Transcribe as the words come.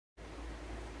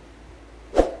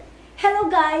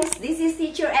Hello guys, this is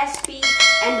Teacher SP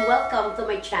and welcome to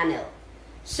my channel.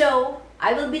 So,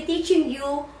 I will be teaching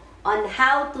you on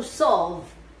how to solve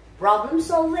problem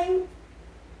solving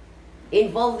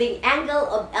involving angle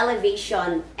of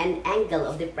elevation and angle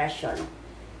of depression.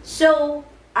 So,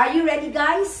 are you ready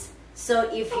guys? So,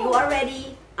 if you are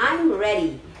ready, I'm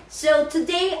ready. So,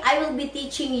 today I will be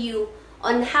teaching you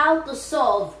on how to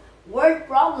solve word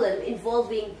problem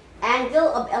involving angle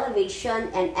of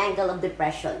elevation and angle of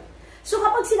depression. So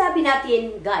kapag sinabi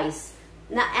natin, guys,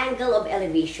 na angle of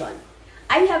elevation,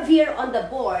 I have here on the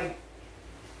board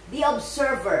the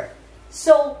observer.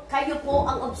 So, kayo po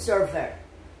ang observer.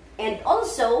 And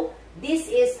also, this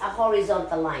is a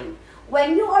horizontal line.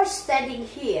 When you are standing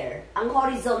here, ang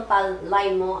horizontal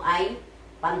line mo ay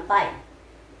pantay.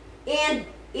 And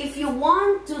if you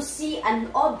want to see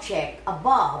an object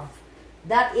above,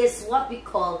 that is what we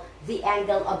call the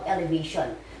angle of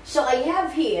elevation. So, I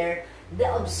have here the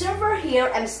observer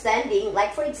here, I'm standing,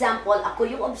 like for example, ako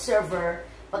yung observer,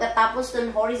 pagkatapos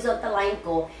ng horizontal line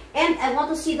ko, and I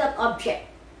want to see that object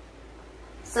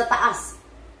sa taas.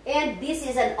 And this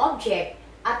is an object,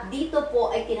 at dito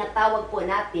po ay tinatawag po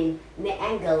natin na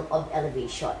angle of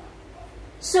elevation.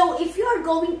 So, if you are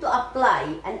going to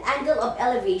apply an angle of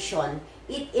elevation,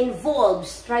 it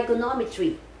involves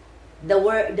trigonometry,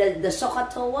 the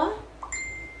SOHCAHTOA,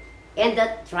 and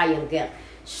the triangle.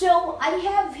 So, I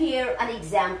have here an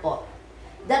example.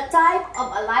 The type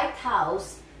of a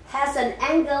lighthouse has an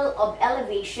angle of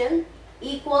elevation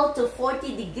equal to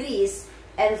 40 degrees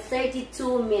and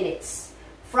 32 minutes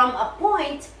from a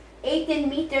point 18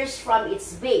 meters from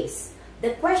its base.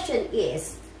 The question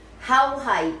is, how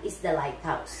high is the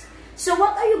lighthouse? So,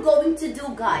 what are you going to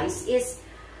do, guys, is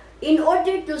in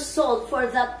order to solve for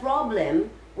that problem,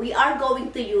 we are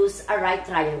going to use a right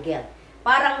triangle.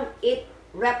 Parang it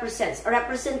represents, a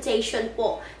representation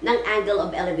po ng angle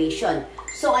of elevation.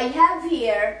 So, I have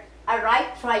here a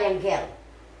right triangle.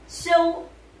 So,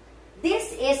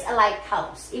 this is a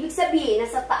lighthouse. Ibig sabihin,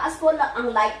 nasa taas po lang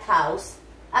ang lighthouse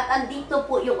at andito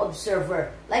po yung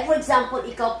observer. Like for example,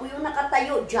 ikaw po yung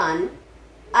nakatayo dyan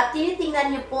at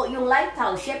tinitingnan niyo po yung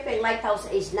lighthouse. Siyempre, yung lighthouse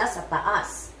is nasa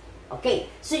taas. Okay,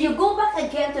 so you go back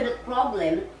again to the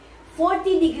problem,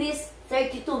 40 degrees,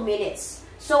 32 minutes.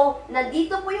 So,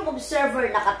 nandito po yung observer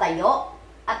nakatayo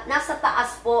at nasa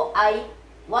taas po ay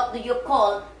what do you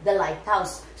call the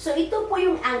lighthouse. So, ito po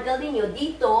yung angle ninyo.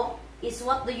 Dito is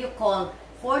what do you call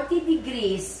 40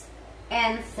 degrees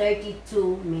and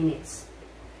 32 minutes.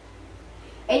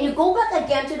 And you go back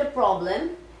again to the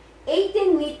problem,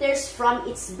 18 meters from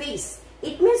its base.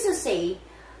 It means to say,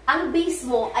 ang base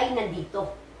mo ay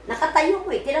nandito. Nakatayo po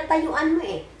eh, tinatayuan mo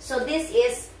eh. So, this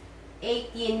is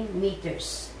 18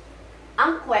 meters.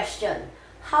 Ang question,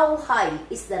 how high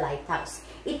is the lighthouse?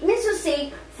 It means to say,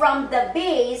 from the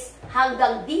base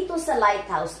hanggang dito sa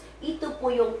lighthouse, ito po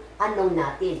yung unknown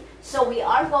natin. So, we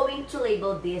are going to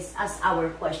label this as our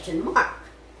question mark.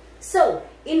 So,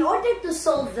 in order to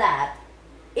solve that,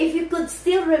 if you could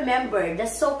still remember the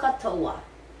SOHCAHTOA.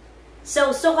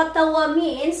 So, SOHCAHTOA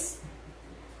means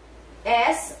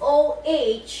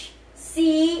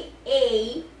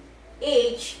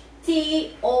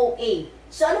SOHCAHTOA.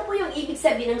 So, ano po yung ibig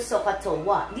sabihin ng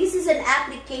SOHCAHTOA? This is an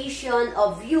application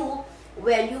of you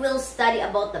when you will study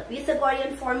about the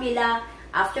Pythagorean formula.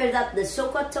 After that, the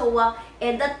SOHCAHTOA.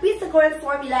 And that Pythagorean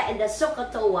formula and the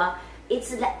SOHCAHTOA,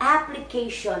 it's the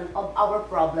application of our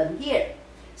problem here.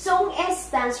 So, S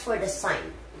stands for the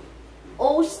sign.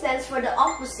 O stands for the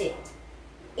opposite.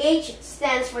 H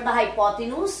stands for the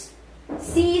hypotenuse.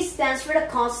 C stands for the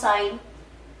cosine.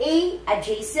 A,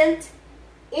 adjacent.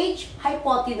 H,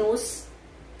 hypotenuse.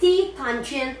 T,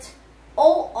 tangent.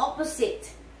 O,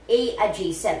 opposite. A,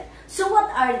 adjacent. So,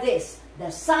 what are this? The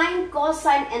sine,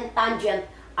 cosine, and tangent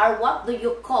are what do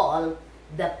you call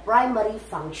the primary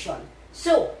function.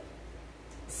 So,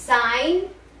 sine,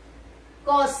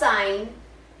 cosine,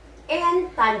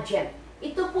 and tangent.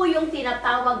 Ito po yung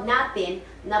tinatawag natin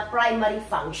na primary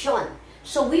function.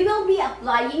 So, we will be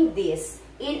applying this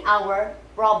in our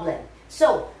problem.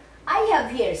 So, I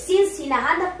have here, since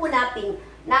hinahanap po natin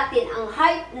ang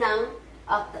height ng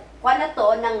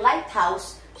ng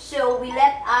lighthouse, so we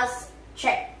let us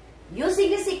check. Using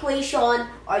this equation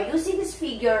or using this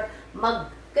figure,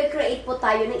 mag-create po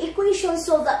tayo ng equation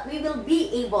so that we will be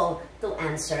able to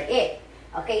answer it.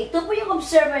 Okay, ito po yung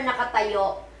observer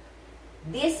nakatayo.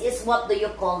 This is what do you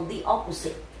call the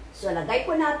opposite. So, lagay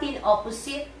po natin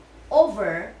opposite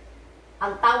over,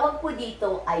 ang tawag po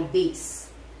dito ay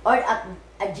base or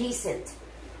adjacent.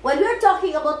 When we're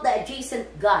talking about the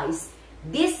adjacent, guys,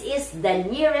 this is the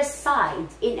nearest side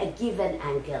in a given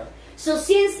angle. So,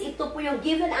 since ito po yung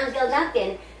given angle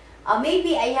natin,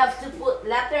 maybe I have to put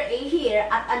letter A here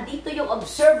at andito yung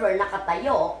observer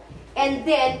nakatayo. And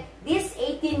then, this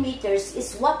 18 meters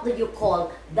is what do you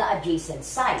call the adjacent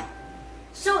side.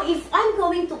 So, if I'm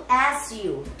going to ask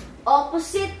you,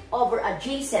 opposite over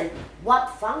adjacent,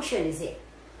 what function is it?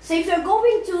 So, if you're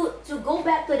going to go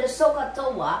back to the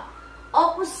SOHCAHTOA,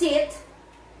 opposite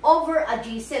over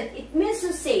adjacent, it means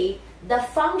to say the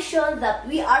function that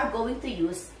we are going to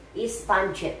use is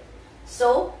tangent.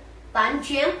 So,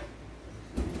 tangent,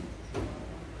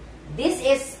 this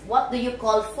is what do you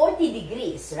call 40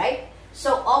 degrees, right?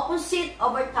 So, opposite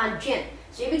over tangent.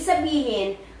 So, ibig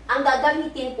sabihin, ang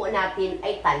gagamitin po natin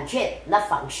ay tangent na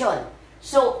function.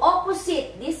 So,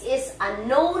 opposite, this is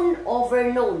unknown over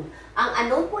known. Ang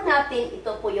unknown po natin,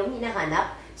 ito po yung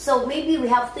hinahanap. So, maybe we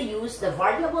have to use the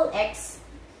variable x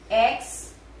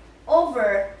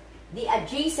over the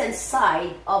adjacent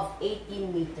side of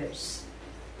 18 meters.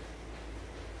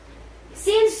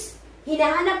 Since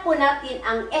hinahanap po natin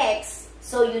ang x,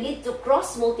 so you need to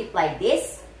cross-multiply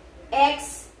this.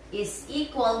 X is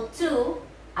equal to,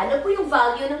 ano po yung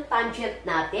value ng tangent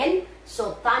natin?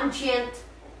 So, tangent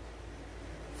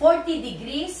 40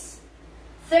 degrees,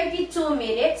 32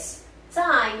 minutes,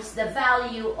 times the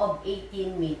value of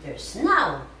 18 meters.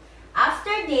 Now,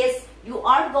 after this, you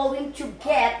are going to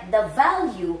get the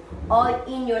value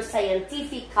in your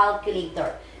scientific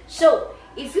calculator. So,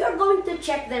 if you're going to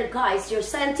check there, guys, your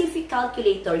scientific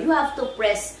calculator, you have to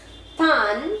press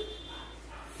tan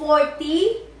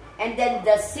 40 and then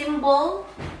the symbol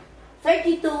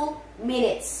 32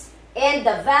 minutes. And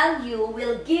the value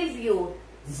will give you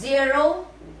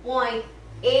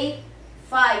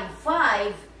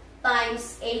 0.855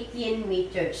 times 18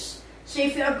 meters. So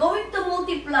if you're going to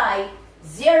multiply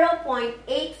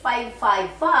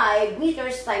 0.8555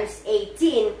 meters times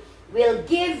 18 will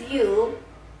give you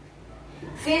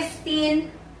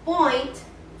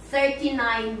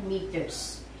 15.39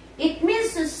 meters. It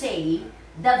means to say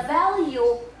the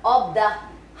value of the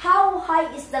how high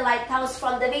is the lighthouse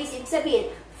from the base. Ibig sabihin,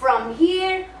 from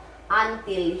here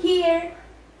until here,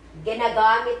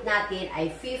 ginagamit natin ay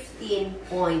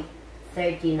 15.39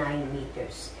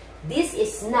 meters. This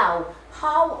is now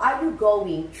how are you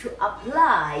going to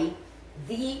apply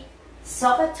the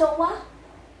SOHCAHTOA,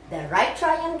 the right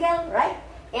triangle, right?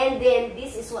 And then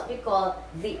this is what we call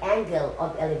the angle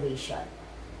of elevation.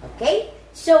 Okay?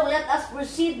 So let us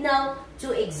proceed now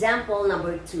to example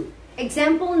number 2.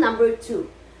 Example number 2.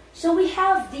 So we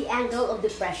have the angle of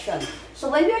depression. So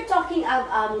when we are talking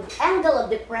of angle of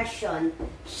depression,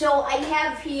 so I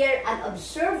have here an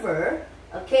observer,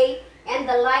 okay? And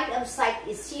the line of sight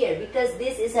is here because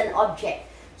this is an object.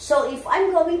 So if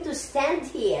I'm going to stand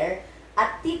here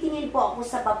at titingin po ako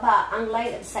sa baba, ang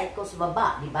line of sight ko sa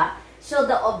baba, di ba? So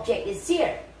the object is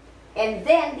here. And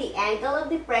then the angle of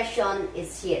depression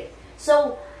is here.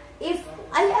 So if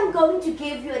I am going to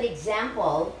give you an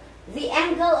example, the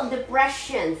angle of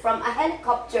depression from a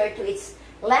helicopter to its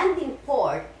landing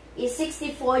port is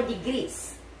 64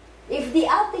 degrees. If the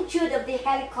altitude of the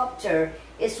helicopter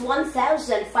is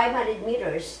 1,500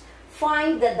 meters,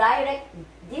 find the direct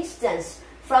distance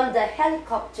from the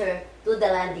helicopter to the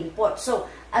landing port. So,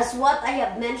 as what I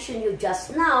have mentioned you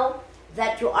just now,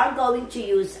 that you are going to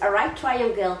use a right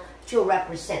triangle to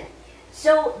represent.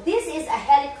 So, this is a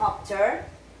helicopter,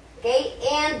 okay,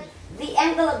 and the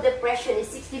angle of depression is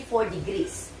 64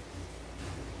 degrees.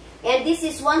 And this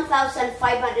is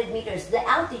 1,500 meters, the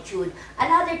altitude.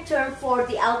 Another term for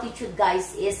the altitude,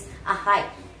 guys, is a height.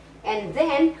 And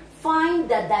then, find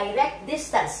the direct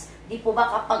distance. Di po ba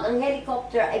kapag ang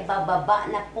helicopter ay bababa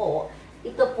na po,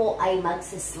 ito po ay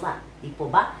magsislant. Di po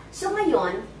ba? So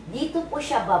ngayon, dito po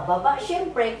siya bababa.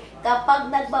 Siyempre,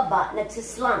 kapag nagbaba,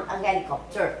 nagsislant ang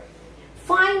helicopter.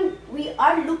 Find, we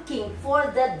are looking for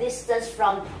the distance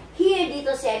from here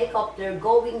dito sa helicopter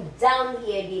going down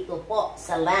here dito po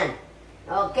sa land.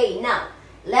 Okay, now,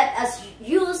 let us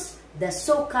use the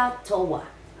SOHCAHTOA.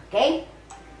 Okay?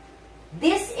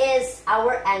 This is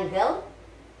our angle.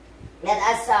 Let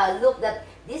us look that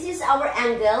this is our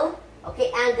angle. Okay,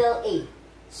 angle A.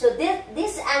 So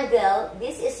this angle,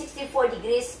 this is 64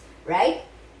 degrees, right?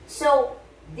 So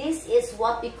this is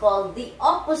what we call the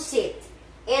opposite,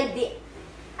 and the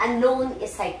unknown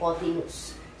is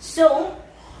hypotenuse. So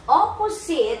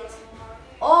opposite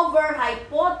over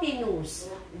hypotenuse,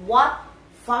 what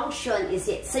function is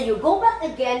it? So you go back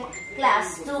again,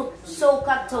 class, to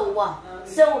SOHCAHTOA.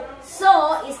 So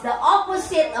is the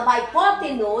opposite of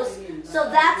hypotenuse. So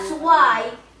that's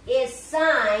why its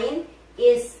sign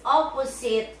is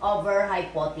opposite over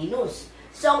hypotenuse.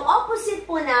 So ang opposite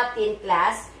po natin,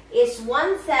 class, is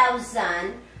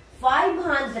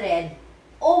 1,500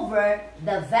 over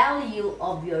the value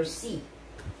of your C.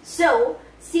 So,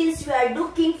 since we are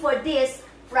looking for this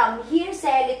from here sa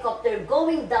helicopter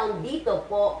going down dito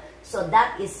po, so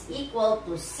that is equal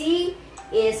to C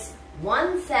is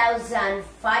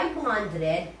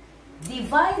 1,500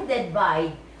 divided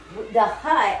by the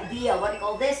height, what do you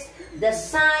call this? The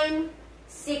sine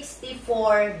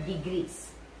 64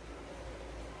 degrees.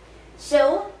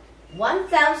 So,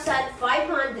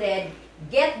 1,500,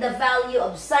 get the value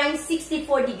of sine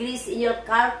 64 degrees in your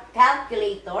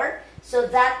calculator. So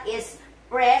that is,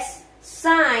 press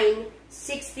sine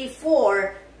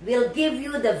 64 will give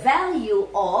you the value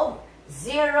of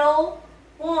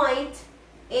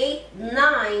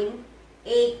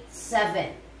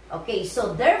 0.8987. Okay,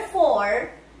 so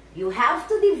therefore, you have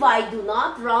to divide, do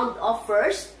not round off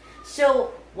first.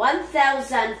 So,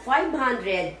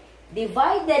 1,500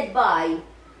 divided by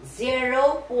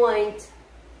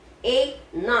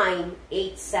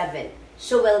 0.8987.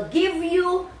 So, we'll give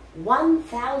you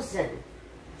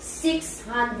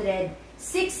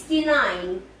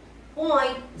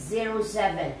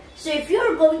 1,669.07. So, if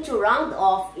you're going to round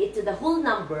off it to the whole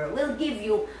number, we'll give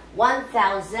you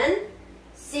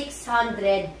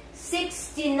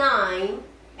 1,669,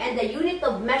 and the unit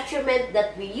of measurement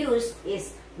that we used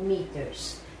is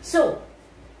meters. So,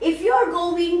 if you're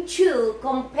going to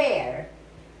compare,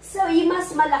 so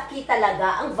mas malaki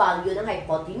talaga ang value ng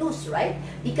hypotenuse, right?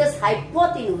 Because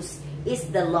hypotenuse is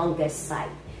the longest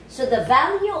side. So, the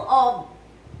value of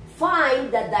find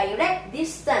the direct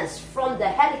distance from the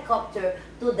helicopter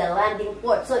to the landing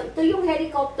port. So, ito yung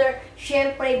helicopter,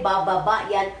 syempre, bababa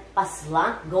yan,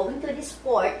 paslant, going to this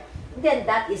port, then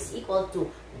that is equal to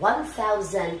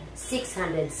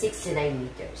 1,669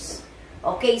 meters.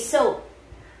 Okay, so,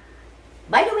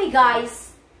 by the way,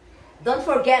 guys, don't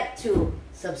forget to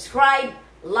subscribe,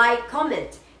 like,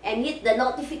 comment, and hit the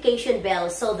notification bell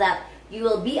so that you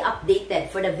will be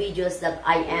updated for the videos that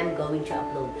I am going to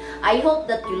upload. I hope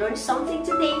that you learned something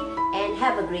today, and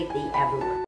have a great day, everyone.